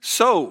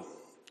So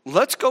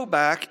let's go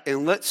back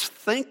and let's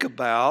think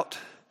about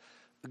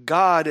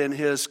God and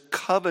his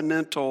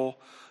covenantal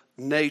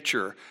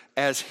nature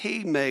as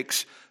he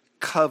makes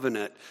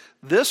covenant.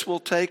 This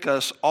will take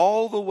us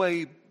all the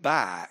way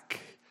back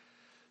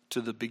to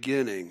the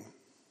beginning.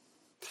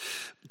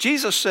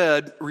 Jesus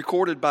said,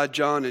 recorded by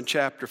John in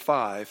chapter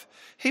 5,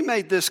 he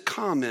made this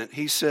comment.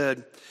 He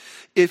said,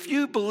 "If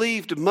you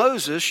believed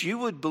Moses, you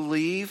would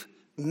believe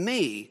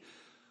me,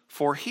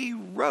 for he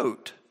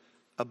wrote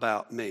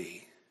about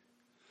me."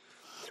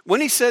 When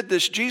he said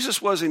this,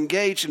 Jesus was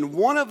engaged in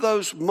one of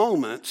those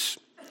moments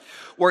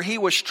where he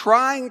was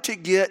trying to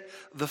get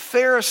the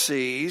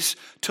Pharisees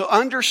to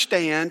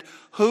understand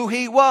who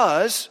he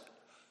was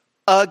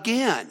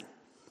again.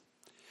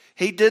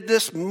 He did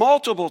this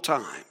multiple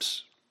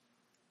times.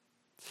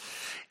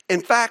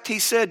 In fact, he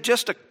said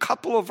just a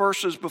couple of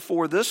verses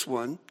before this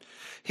one,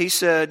 he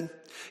said,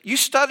 "You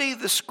study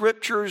the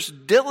scriptures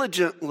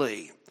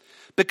diligently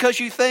because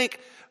you think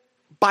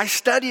by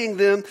studying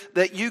them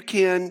that you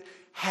can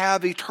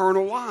have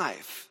eternal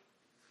life.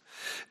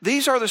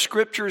 These are the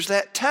scriptures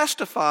that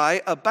testify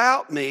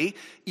about me,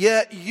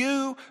 yet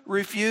you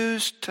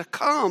refuse to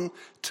come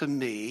to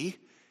me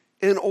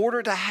in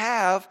order to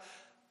have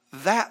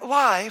that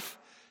life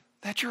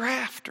that you're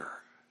after."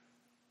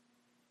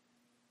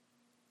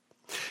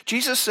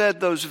 Jesus said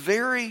those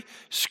very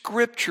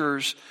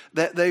scriptures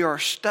that they are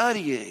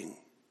studying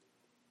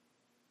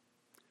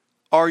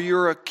are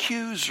your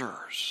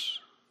accusers,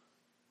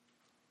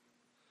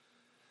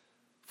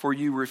 for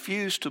you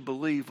refuse to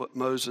believe what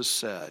Moses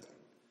said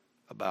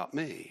about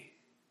me.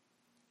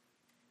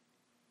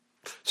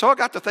 So I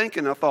got to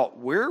thinking, I thought,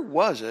 where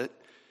was it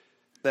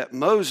that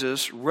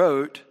Moses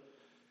wrote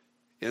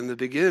in the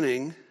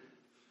beginning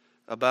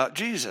about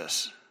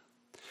Jesus?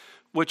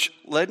 Which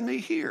led me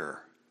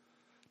here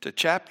to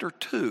chapter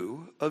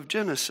 2 of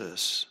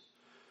Genesis.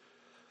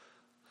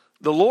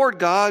 The Lord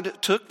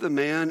God took the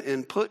man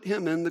and put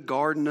him in the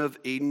Garden of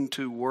Eden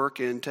to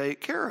work and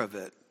take care of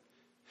it.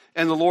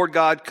 And the Lord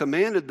God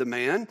commanded the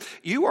man,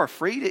 "You are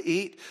free to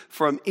eat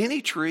from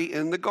any tree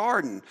in the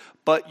garden,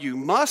 but you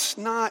must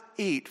not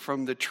eat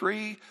from the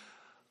tree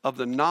of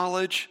the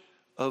knowledge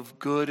of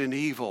good and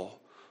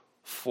evil.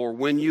 For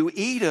when you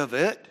eat of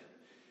it,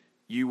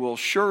 you will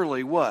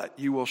surely" what?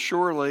 "You will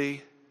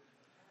surely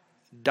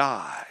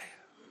die."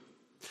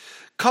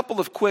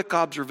 Couple of quick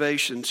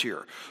observations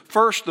here.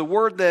 First, the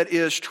word that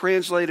is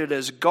translated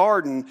as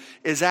garden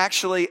is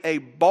actually a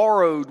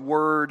borrowed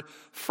word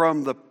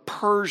from the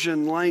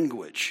Persian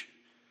language.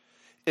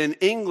 In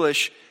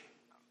English,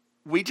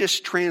 we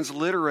just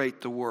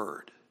transliterate the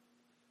word,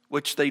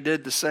 which they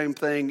did the same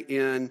thing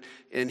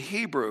in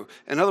Hebrew.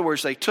 In other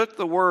words, they took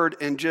the word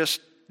and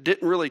just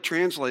didn't really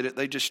translate it,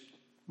 they just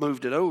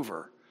moved it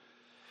over.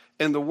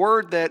 And the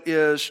word that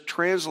is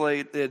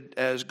translated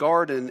as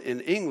garden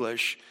in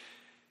English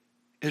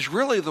is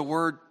really the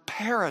word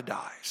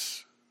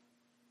paradise.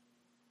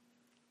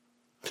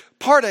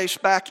 Pardes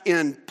back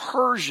in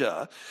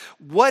Persia,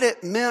 what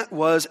it meant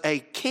was a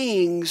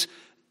king's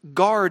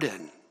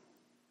garden.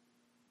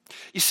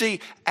 You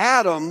see,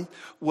 Adam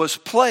was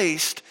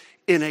placed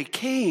in a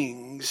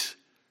king's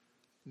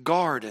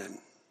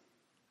garden,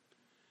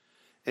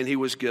 and he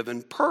was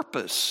given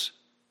purpose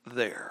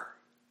there.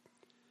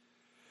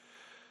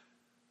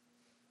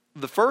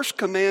 The first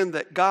command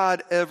that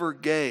God ever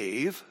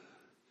gave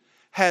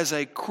has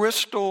a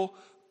crystal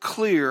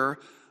clear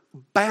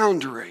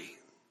boundary.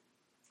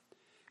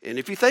 And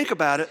if you think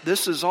about it,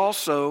 this is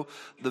also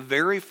the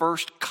very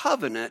first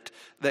covenant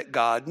that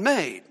God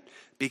made,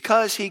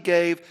 because he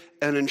gave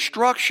an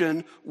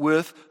instruction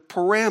with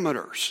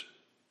parameters.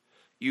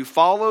 You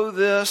follow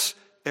this,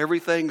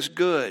 everything's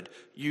good.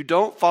 You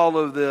don't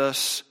follow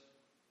this,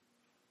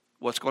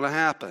 what's going to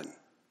happen?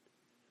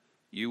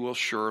 You will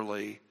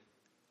surely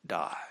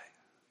die.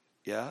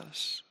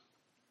 Yes?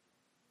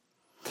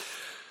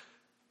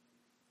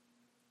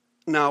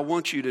 Now, I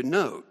want you to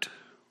note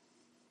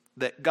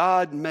that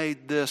God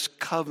made this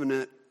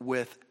covenant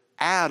with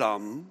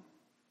Adam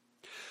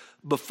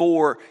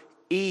before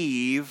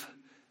Eve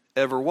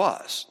ever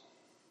was.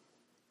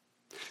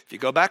 If you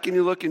go back and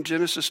you look in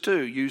Genesis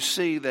 2, you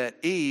see that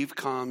Eve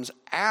comes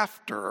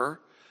after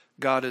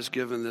God has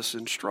given this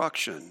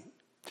instruction.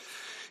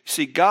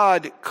 See,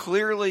 God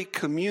clearly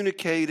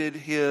communicated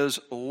his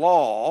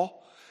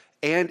law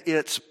and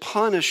its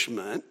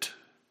punishment,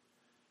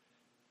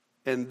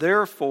 and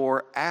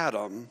therefore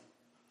Adam,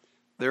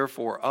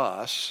 therefore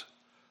us,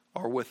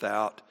 are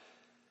without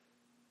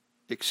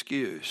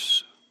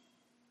excuse.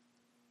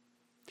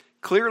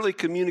 Clearly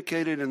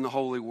communicated in the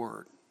Holy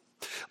Word.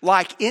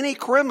 Like any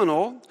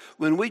criminal,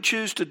 when we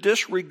choose to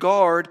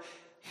disregard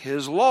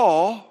his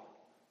law,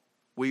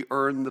 we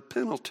earn the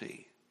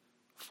penalty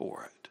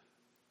for it.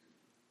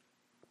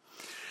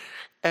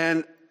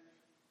 And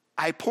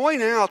I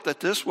point out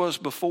that this was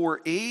before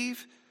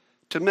Eve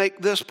to make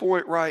this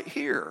point right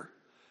here.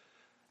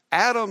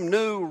 Adam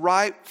knew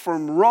right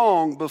from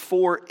wrong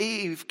before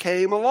Eve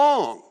came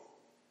along.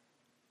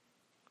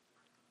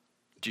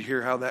 Did you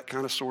hear how that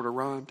kind of sort of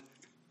rhymed?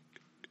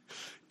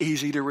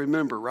 Easy to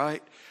remember,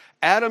 right?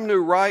 Adam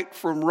knew right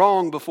from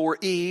wrong before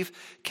Eve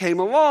came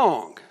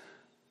along.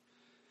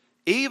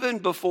 Even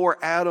before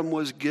Adam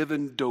was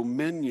given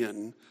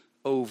dominion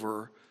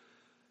over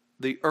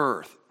the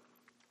earth.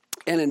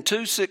 And in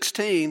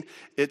 2:16,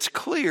 it's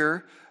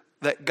clear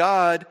that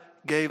God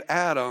gave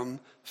Adam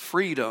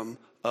freedom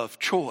of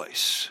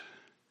choice.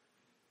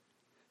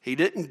 He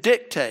didn't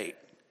dictate.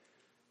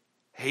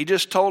 He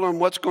just told him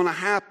what's going to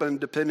happen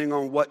depending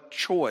on what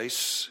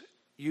choice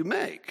you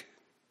make.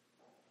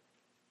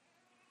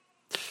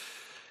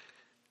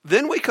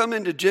 Then we come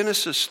into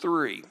Genesis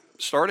 3,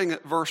 starting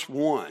at verse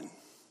 1.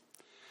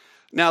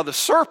 Now the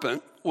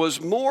serpent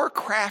was more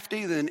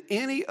crafty than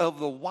any of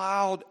the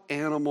wild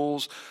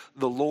animals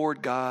the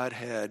Lord God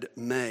had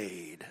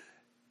made.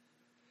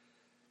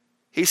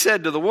 He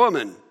said to the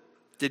woman,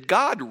 "Did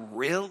God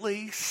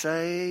really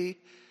say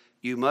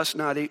you must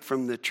not eat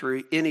from the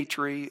tree, any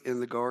tree in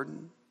the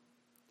garden?"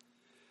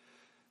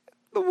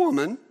 The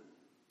woman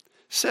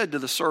said to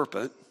the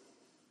serpent,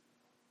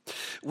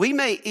 "We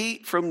may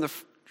eat from the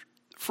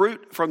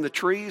fruit from the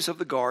trees of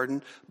the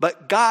garden,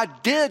 but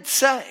God did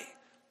say,"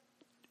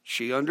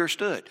 she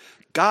understood,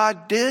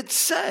 God did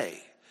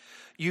say,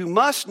 "You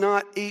must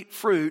not eat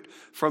fruit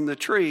from the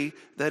tree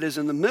that is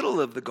in the middle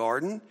of the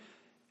garden,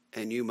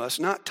 and you must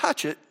not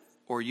touch it,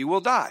 or you will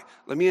die."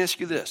 Let me ask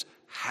you this.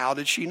 How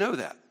did she know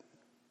that?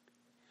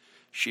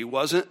 She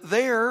wasn't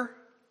there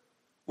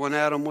when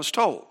Adam was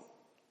told.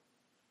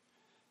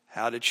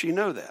 How did she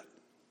know that?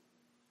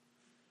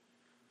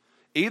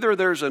 Either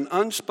there's an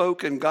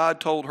unspoken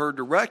God told her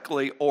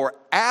directly, or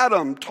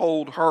Adam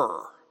told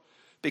her,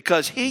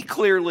 because he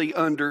clearly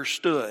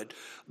understood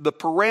the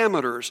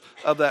parameters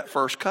of that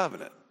first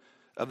covenant,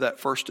 of that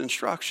first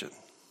instruction.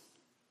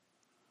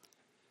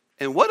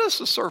 And what does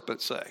the serpent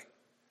say?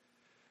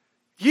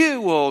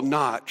 "You will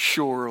not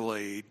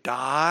surely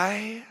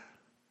die.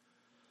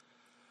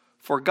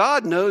 For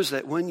God knows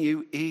that when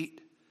you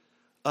eat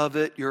of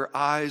it, your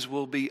eyes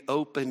will be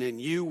open and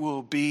you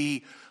will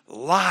be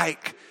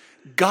like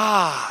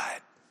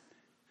God,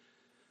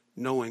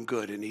 knowing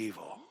good and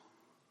evil."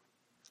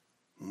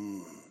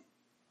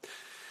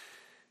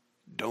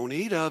 Don't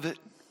eat of it.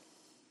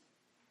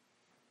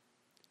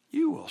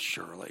 You will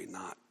surely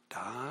not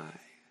die.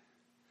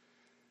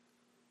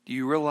 Do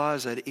you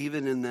realize that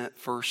even in that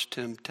first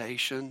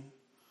temptation,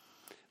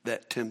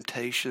 that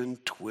temptation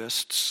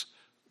twists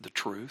the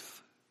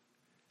truth?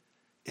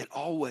 It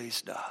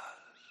always does.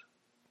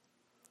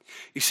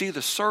 You see,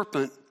 the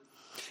serpent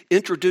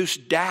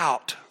introduced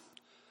doubt,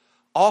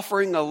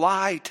 offering a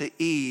lie to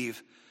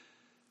Eve,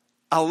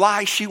 a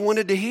lie she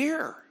wanted to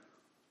hear,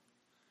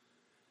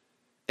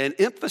 and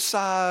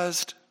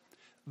emphasized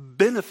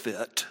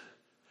benefit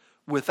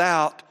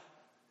without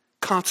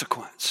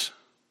consequence.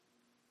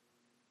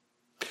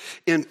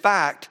 In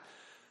fact,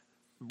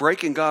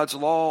 breaking God's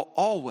law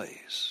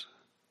always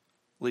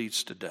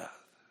leads to death.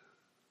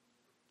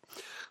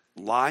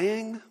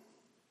 Lying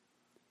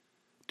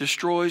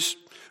destroys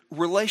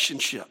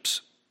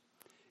relationships.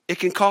 It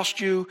can cost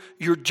you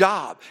your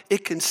job.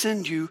 It can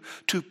send you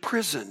to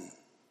prison.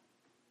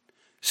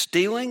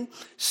 Stealing,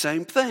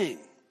 same thing.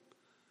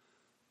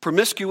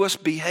 Promiscuous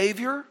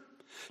behavior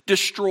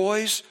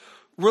destroys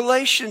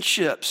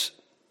relationships.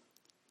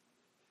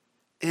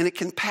 And it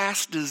can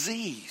pass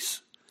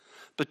disease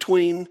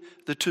between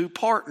the two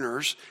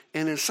partners,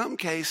 and in some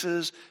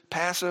cases,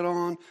 pass it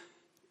on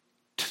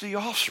to the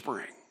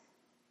offspring.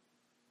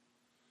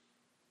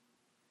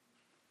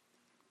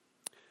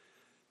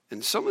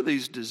 And some of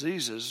these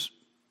diseases,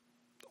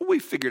 we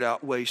figured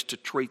out ways to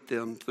treat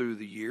them through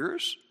the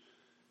years.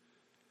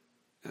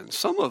 And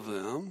some of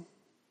them,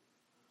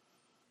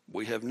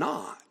 we have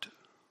not.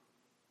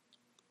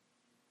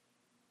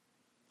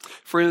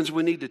 Friends,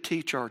 we need to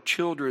teach our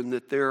children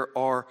that there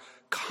are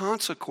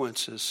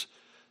consequences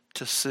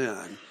to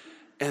sin,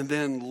 and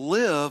then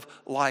live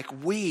like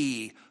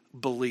we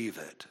believe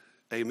it.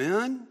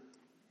 Amen?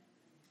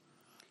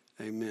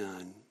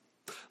 Amen.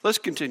 Let's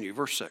continue.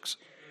 Verse 6.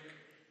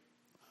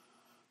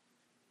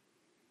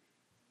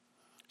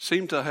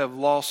 Seem to have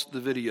lost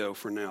the video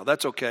for now.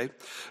 That's okay.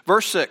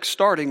 Verse 6,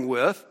 starting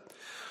with,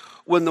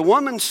 "When the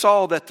woman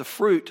saw that the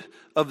fruit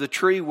of the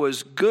tree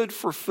was good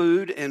for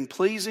food and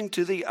pleasing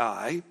to the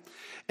eye,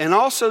 and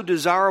also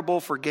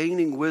desirable for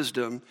gaining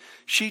wisdom,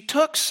 she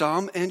took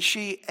some and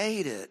she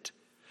ate it.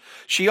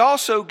 She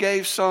also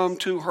gave some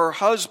to her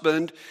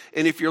husband."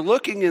 And if you're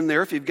looking in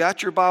there, if you've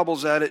got your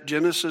Bibles at it,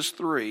 Genesis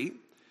 3.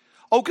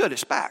 Oh, good,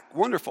 it's back.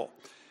 Wonderful.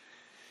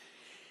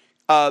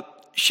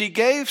 She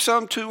gave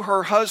some to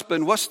her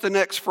husband. What's the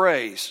next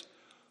phrase?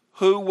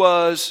 Who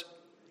was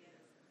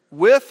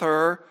with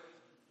her,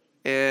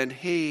 and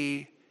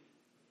he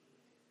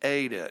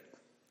ate it.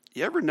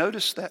 You ever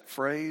notice that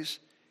phrase?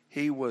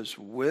 He was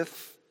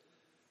with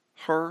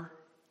her.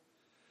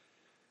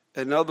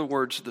 In other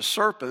words, the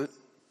serpent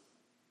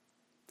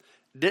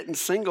didn't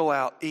single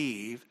out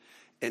Eve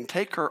and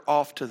take her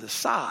off to the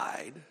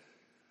side.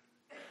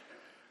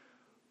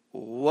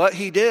 What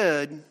he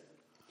did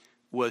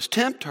was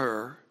tempt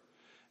her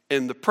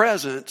in the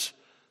presence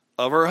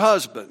of her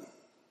husband.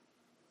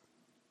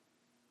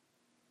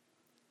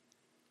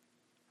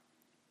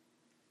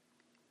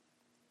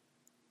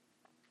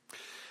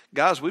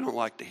 Guys, we don't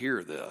like to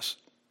hear this,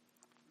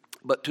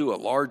 but to a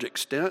large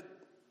extent,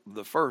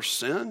 the first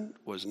sin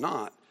was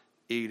not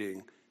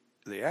eating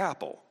the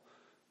apple.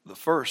 The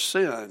first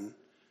sin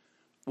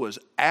was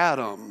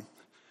Adam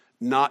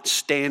not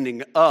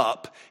standing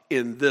up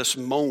in this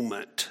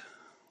moment.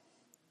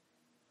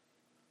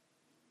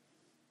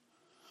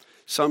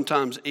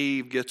 Sometimes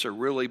Eve gets a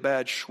really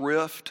bad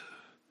shrift,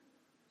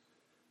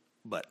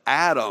 but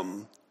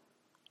Adam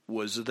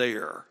was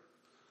there.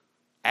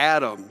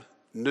 Adam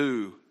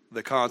knew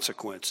the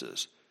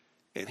consequences,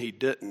 and he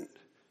didn't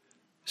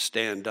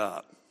stand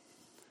up.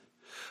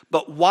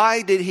 But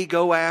why did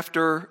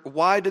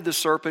the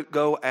serpent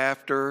go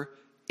after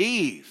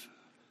Eve?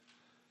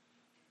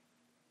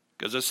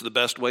 Because it's the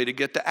best way to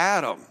get to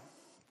Adam,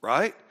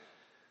 right?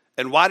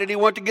 And why did he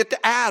want to get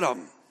to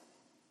Adam?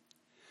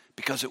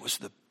 Because it was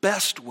the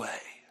best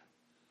way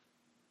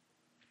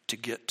to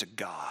get to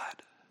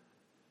God.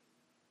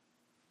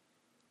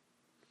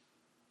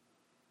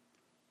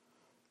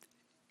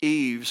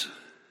 Eve's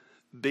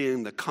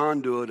being the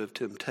conduit of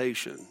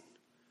temptation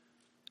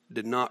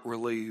did not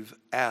relieve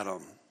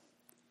Adam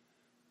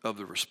of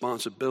the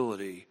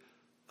responsibility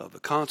of the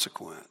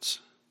consequence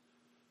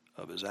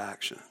of his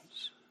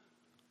actions.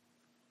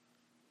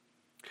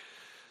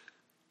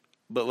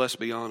 But let's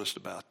be honest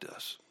about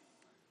this.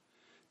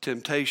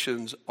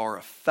 Temptations are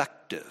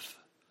effective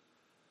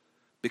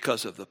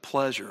because of the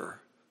pleasure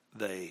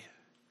they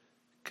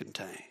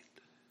contain.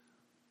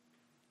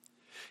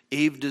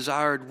 Eve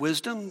desired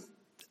wisdom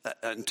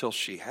until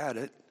she had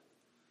it.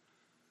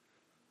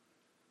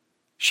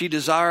 She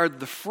desired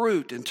the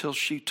fruit until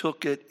she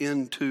took it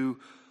into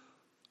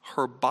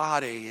her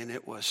body, and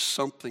it was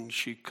something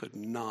she could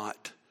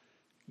not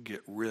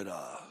get rid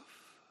of.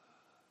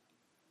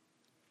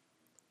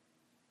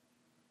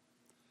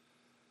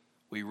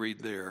 We read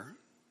there,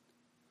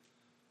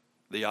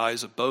 the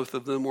eyes of both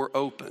of them were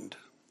opened,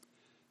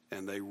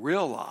 and they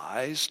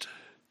realized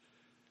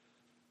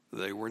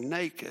they were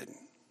naked.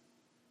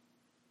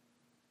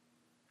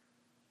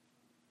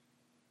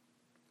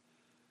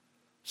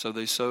 So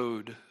they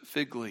sewed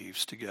fig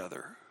leaves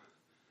together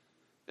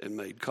and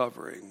made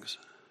coverings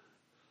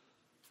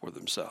for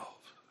themselves.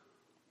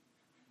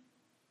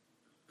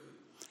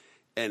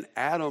 And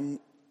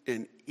Adam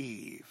and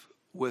Eve,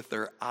 with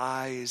their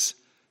eyes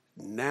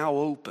now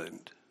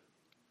opened,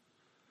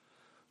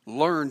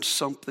 learned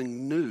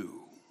something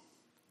new.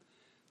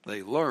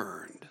 They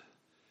learned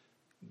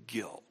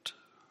guilt.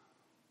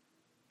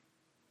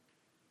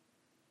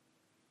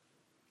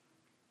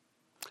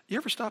 You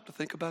ever stop to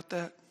think about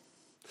that?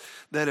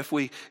 That if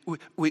we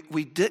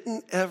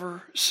didn't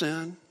ever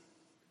sin,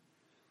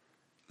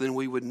 then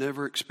we would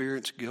never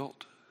experience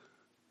guilt,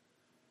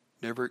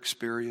 never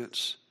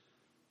experience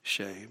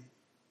shame.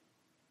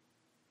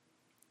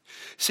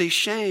 See,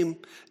 shame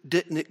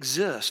didn't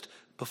exist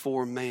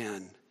before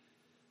man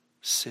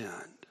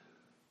sinned.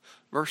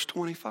 Verse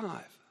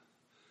 25.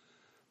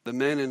 The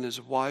man and his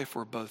wife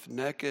were both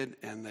naked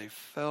and they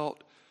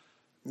felt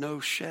no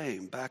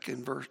shame. Back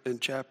in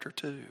chapter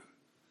 2.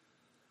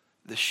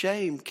 The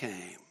shame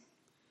came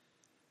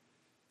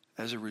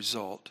as a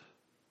result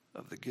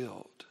of the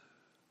guilt.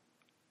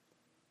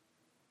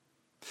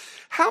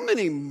 How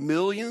many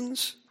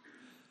millions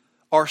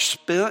are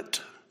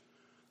spent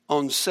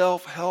on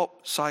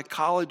self-help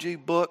psychology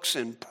books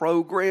and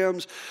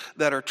programs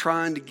that are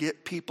trying to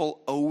get people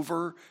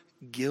over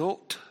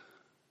guilt?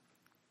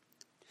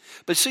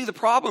 But see, the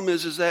problem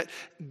is that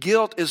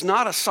guilt is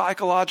not a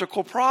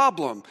psychological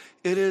problem.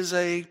 It is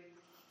a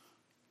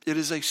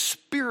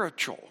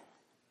spiritual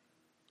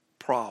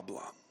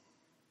problem.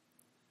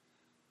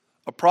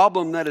 A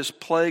problem that has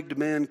plagued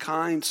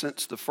mankind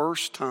since the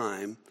first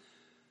time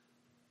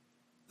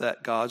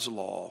that God's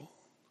law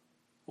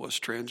was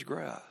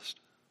transgressed.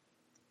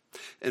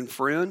 And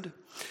friend,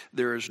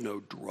 there is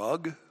no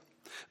drug,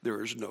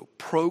 there is no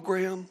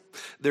program,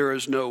 there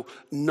is no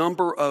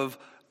number of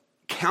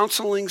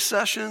counseling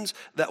sessions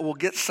that will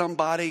get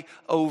somebody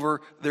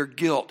over their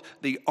guilt.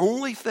 The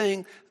only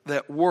thing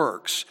that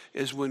works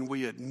is when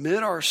we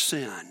admit our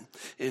sin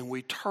and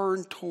we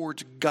turn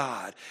towards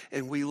God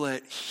and we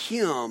let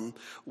Him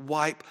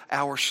wipe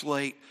our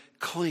slate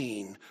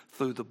clean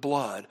through the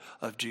blood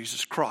of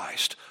Jesus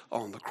Christ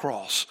on the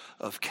cross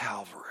of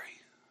Calvary.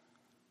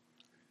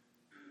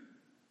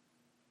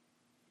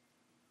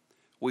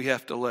 We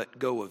have to let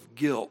go of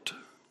guilt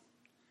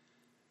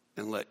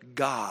and let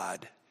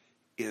God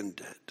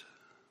end it.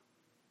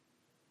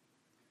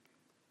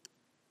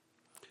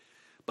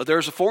 But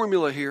there's a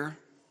formula here.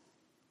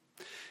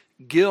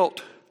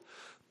 Guilt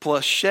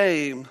plus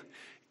shame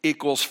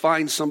equals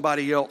find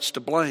somebody else to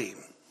blame.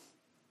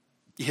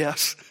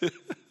 Yes.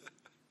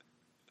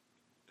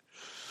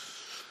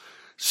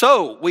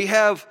 So we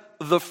have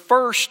the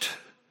first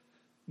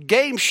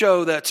game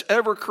show that's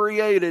ever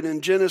created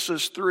in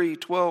Genesis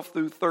 3:12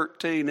 through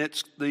 13.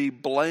 It's the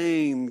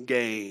blame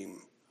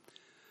game.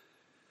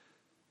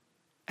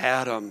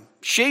 Adam,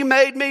 she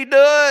made me do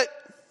it.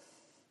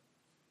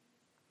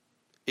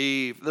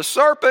 Eve, the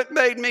serpent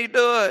made me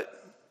do it.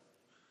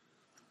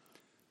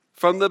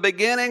 From the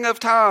beginning of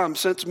time,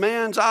 since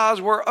man's eyes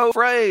were open,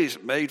 phrase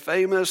made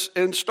famous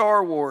in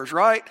Star Wars,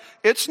 right?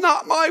 It's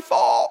not my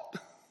fault.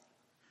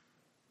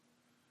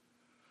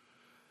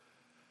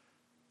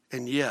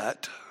 And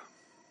yet,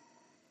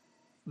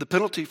 the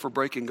penalty for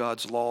breaking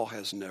God's law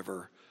has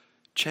never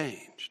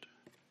changed.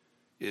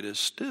 It is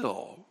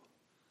still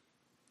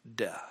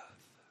death.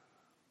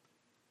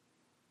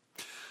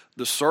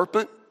 The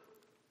serpent,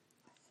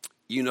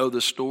 you know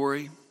the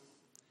story.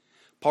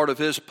 Part of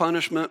his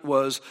punishment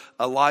was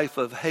a life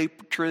of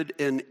hatred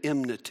and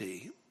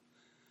enmity.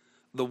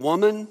 The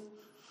woman,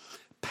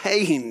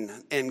 pain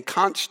and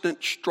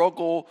constant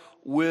struggle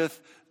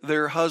with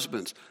their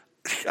husbands.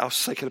 I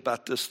was thinking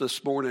about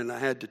this morning and I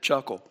had to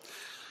chuckle.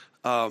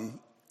 You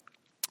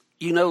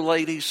know,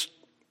 ladies,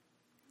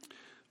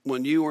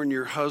 when you and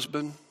your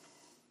husband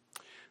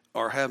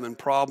are having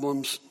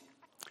problems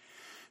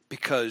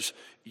because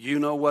you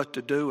know what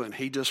to do and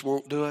he just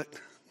won't do it,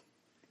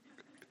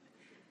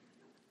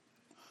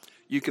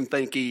 you can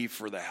thank Eve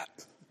for that.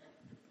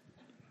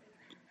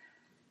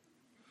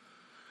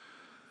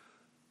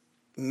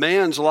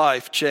 Man's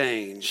life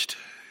changed.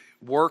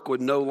 Work would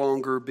no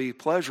longer be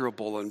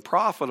pleasurable and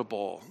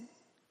profitable.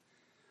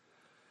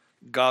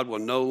 God will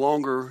no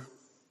longer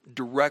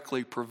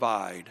directly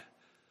provide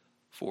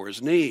for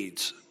his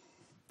needs.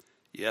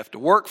 You have to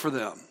work for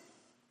them.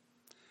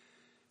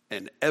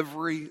 And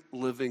every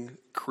living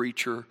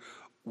creature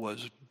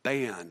was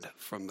banned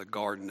from the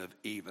Garden of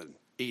Eden,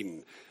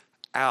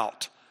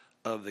 out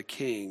of the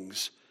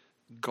king's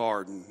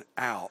garden,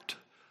 out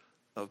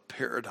of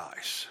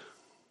paradise,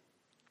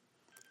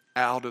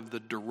 out of the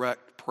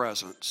direct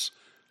presence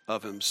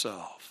of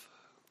himself.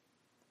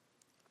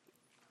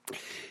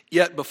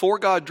 Yet before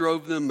God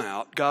drove them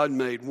out, God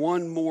made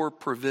one more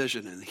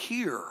provision, and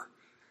here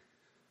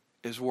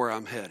is where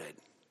I'm headed.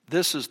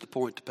 This is the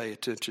point to pay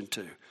attention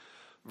to.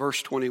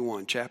 Verse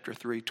 21, chapter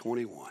 3,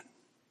 21.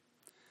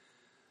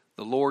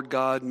 The Lord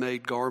God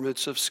made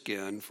garments of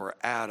skin for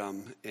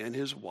Adam and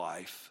his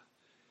wife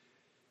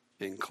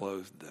and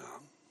clothed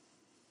them.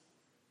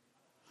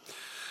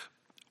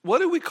 What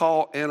do we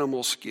call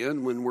animal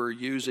skin when we're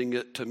using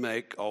it to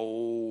make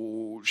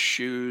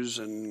shoes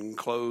and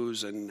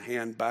clothes and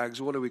handbags?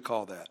 What do we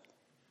call that?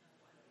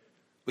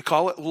 We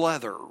call it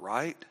leather,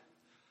 right?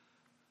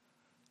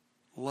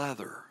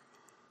 Leather.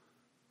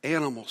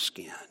 Animal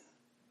skin.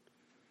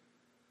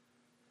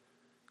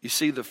 You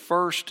see, the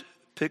first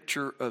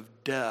picture of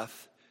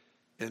death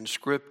in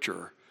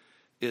Scripture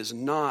is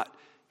not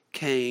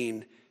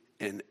Cain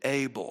and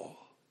Abel,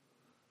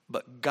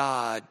 but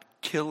God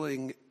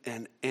killing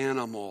an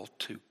animal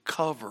to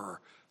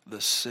cover the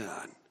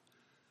sin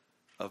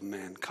of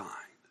mankind.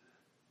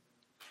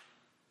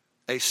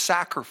 A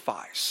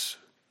sacrifice,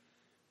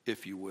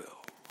 if you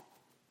will.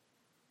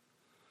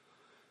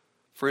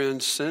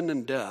 Friends, sin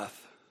and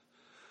death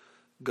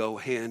go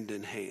hand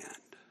in hand.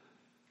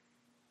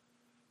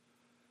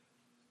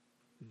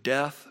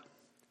 Death,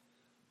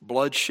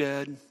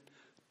 bloodshed,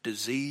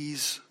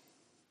 disease,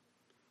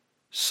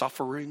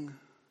 suffering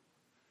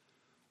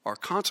are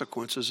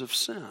consequences of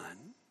sin.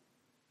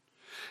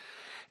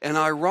 And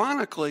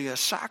ironically, a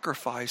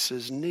sacrifice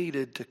is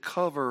needed to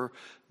cover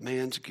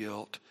man's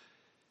guilt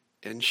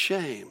and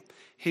shame.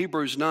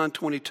 Hebrews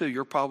 9:22,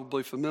 you're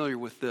probably familiar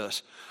with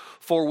this.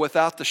 For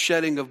without the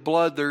shedding of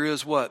blood, there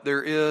is what?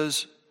 There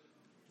is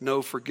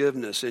no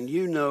forgiveness. And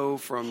you know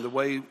from the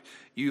way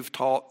you've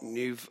taught and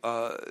you've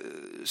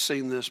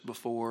seen this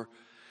before,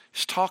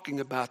 it's talking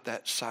about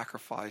that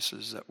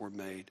sacrifices that were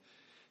made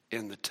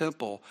in the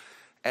temple,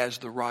 as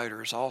the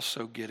writer is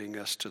also getting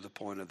us to the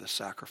point of the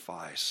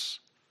sacrifice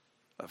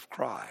of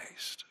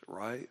Christ,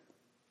 right?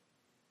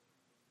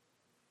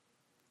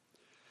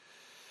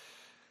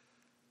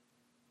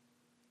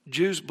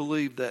 Jews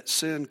believed that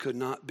sin could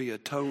not be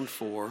atoned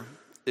for.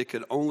 It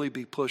could only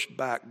be pushed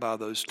back by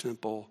those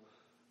temple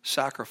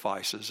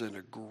sacrifices, and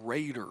a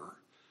greater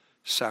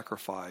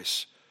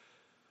sacrifice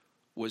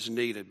was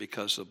needed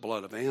because the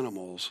blood of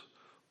animals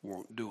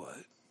won't do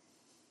it.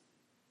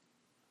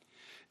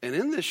 And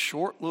in this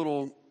short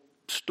little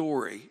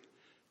story,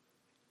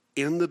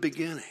 in the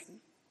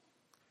beginning,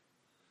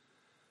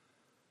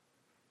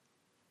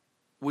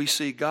 we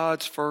see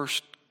God's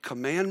first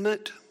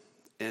commandment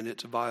and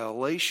its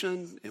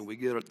violation, and we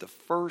get the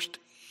first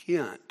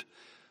hint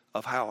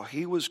of how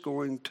he was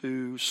going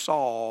to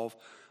solve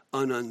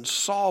an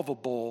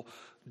unsolvable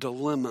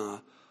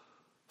dilemma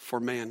for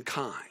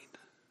mankind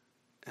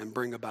and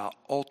bring about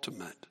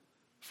ultimate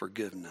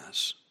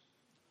forgiveness.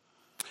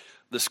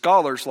 The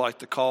scholars like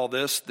to call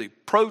this the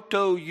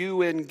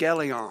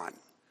proto-evangelion,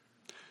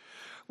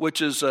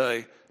 which is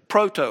a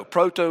proto.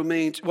 Proto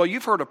means, well,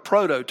 you've heard of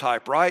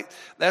prototype, right?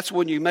 That's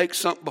when you make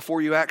something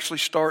before you actually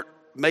start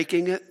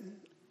making it,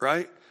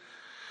 right?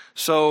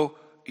 So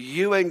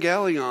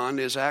evangelion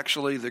is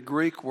actually the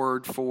Greek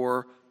word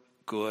for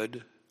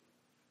good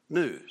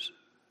news.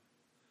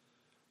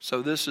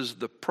 So this is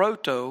the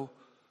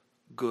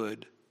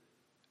proto-good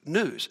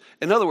news.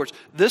 In other words,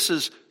 this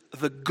is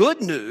the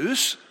good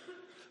news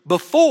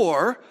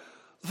before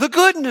the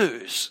good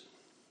news.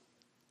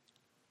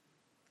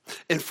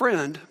 And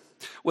friend,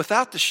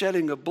 without the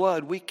shedding of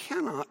blood, we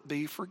cannot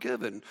be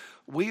forgiven.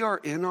 We are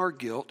in our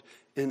guilt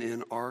and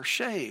in our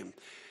shame.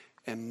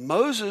 And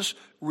Moses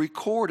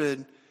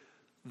recorded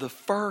the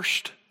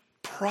first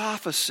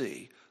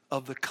prophecy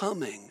of the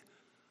coming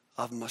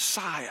of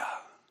Messiah,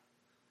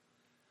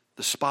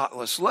 the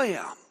spotless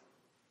Lamb,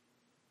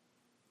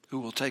 who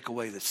will take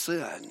away the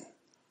sin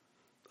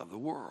of the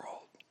world.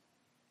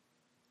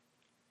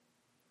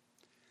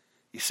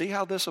 You see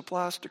how this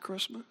applies to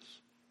Christmas?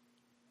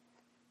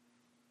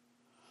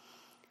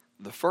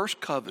 The first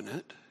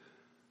covenant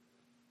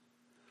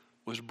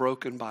was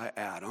broken by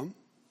Adam.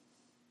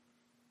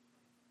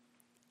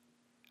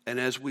 And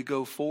as we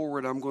go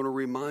forward, I'm going to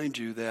remind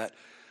you that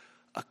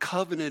a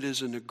covenant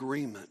is an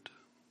agreement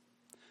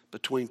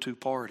between two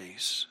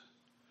parties.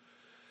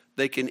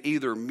 They can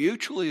either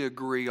mutually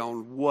agree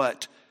on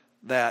what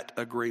that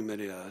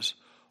agreement is,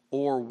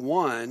 or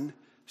one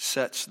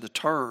sets the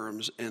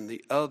terms and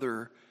the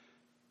other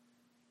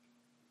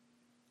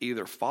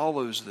either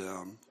follows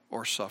them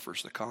or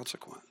suffers the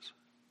consequence.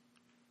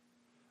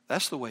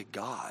 That's the way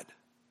God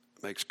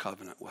makes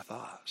covenant with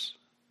us.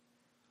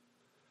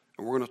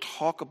 And we're going to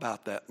talk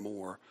about that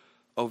more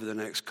over the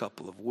next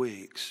couple of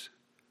weeks.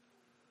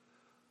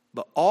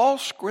 But all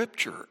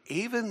Scripture,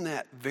 even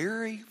that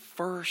very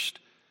first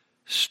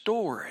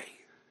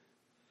story,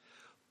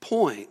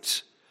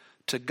 points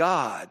to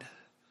God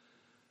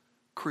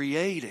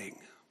creating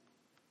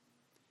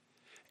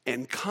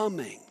and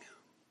coming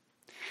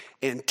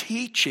and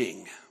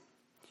teaching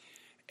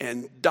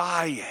and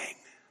dying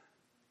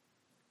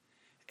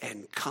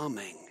and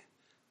coming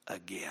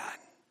again.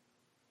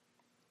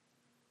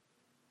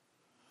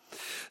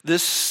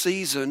 This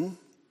season,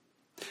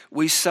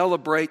 we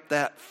celebrate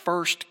that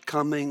first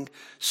coming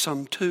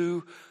some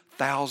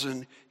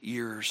 2,000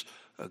 years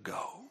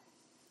ago.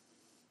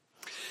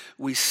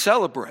 We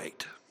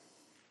celebrate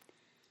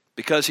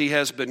because he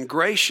has been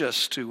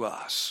gracious to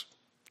us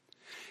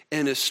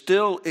and is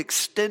still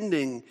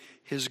extending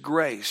his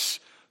grace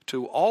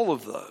to all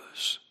of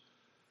those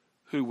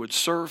who would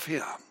serve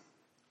him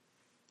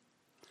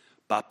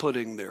by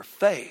putting their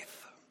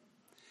faith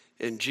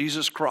in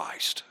Jesus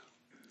Christ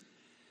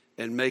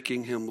and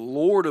making him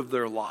Lord of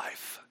their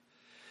life,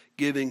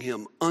 giving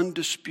him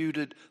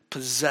undisputed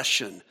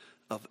possession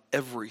of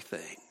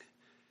everything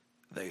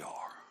they are.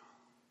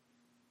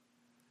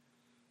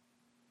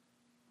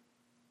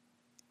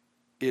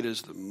 It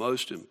is the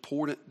most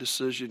important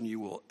decision you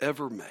will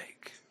ever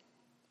make.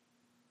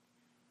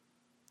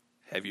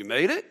 Have you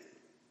made it?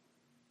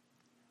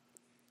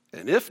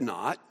 And if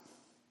not,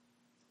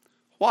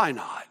 why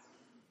not?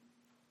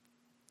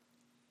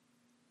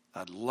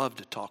 I'd love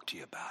to talk to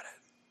you about it.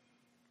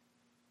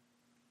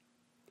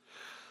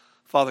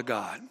 Father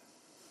God,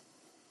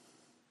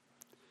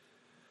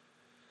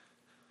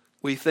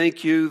 we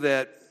thank you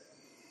that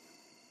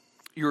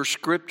your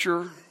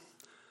Scripture,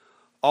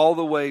 all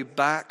the way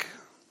back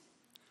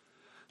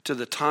to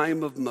the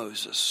time of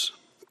Moses,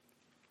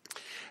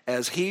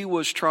 as he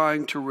was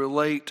trying to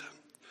relate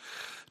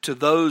to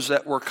those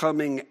that were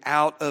coming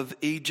out of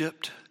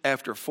Egypt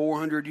after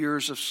 400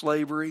 years of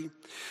slavery,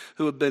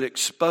 who had been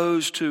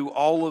exposed to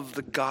all of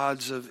the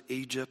gods of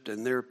Egypt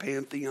and their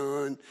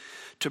pantheon,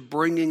 to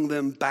bringing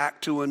them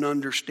back to an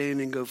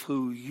understanding of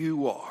who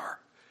you are,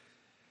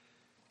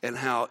 and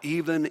how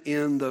even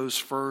in those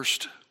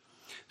first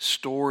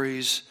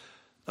stories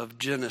of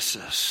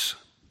Genesis,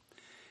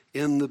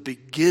 in the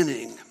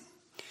beginning,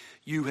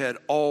 you had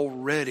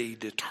already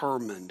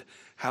determined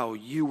how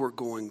you were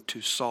going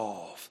to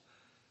solve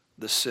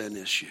the sin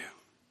issue.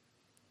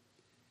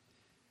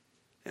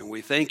 And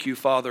we thank you,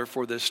 Father,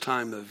 for this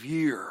time of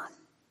year,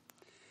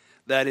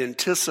 that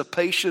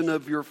anticipation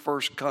of your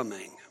first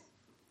coming.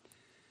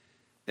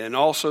 And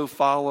also,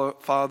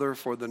 Father,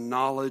 for the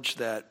knowledge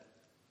that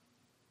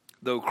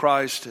though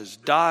Christ has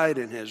died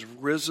and has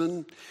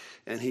risen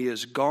and he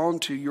has gone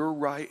to your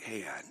right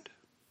hand,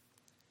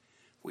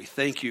 we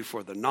thank you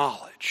for the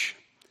knowledge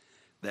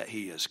that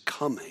he is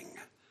coming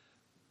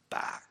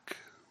back.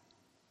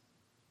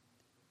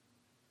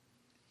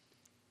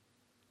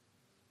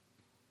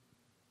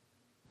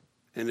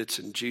 And it's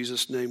in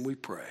Jesus' name we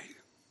pray.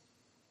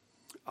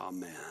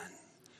 Amen.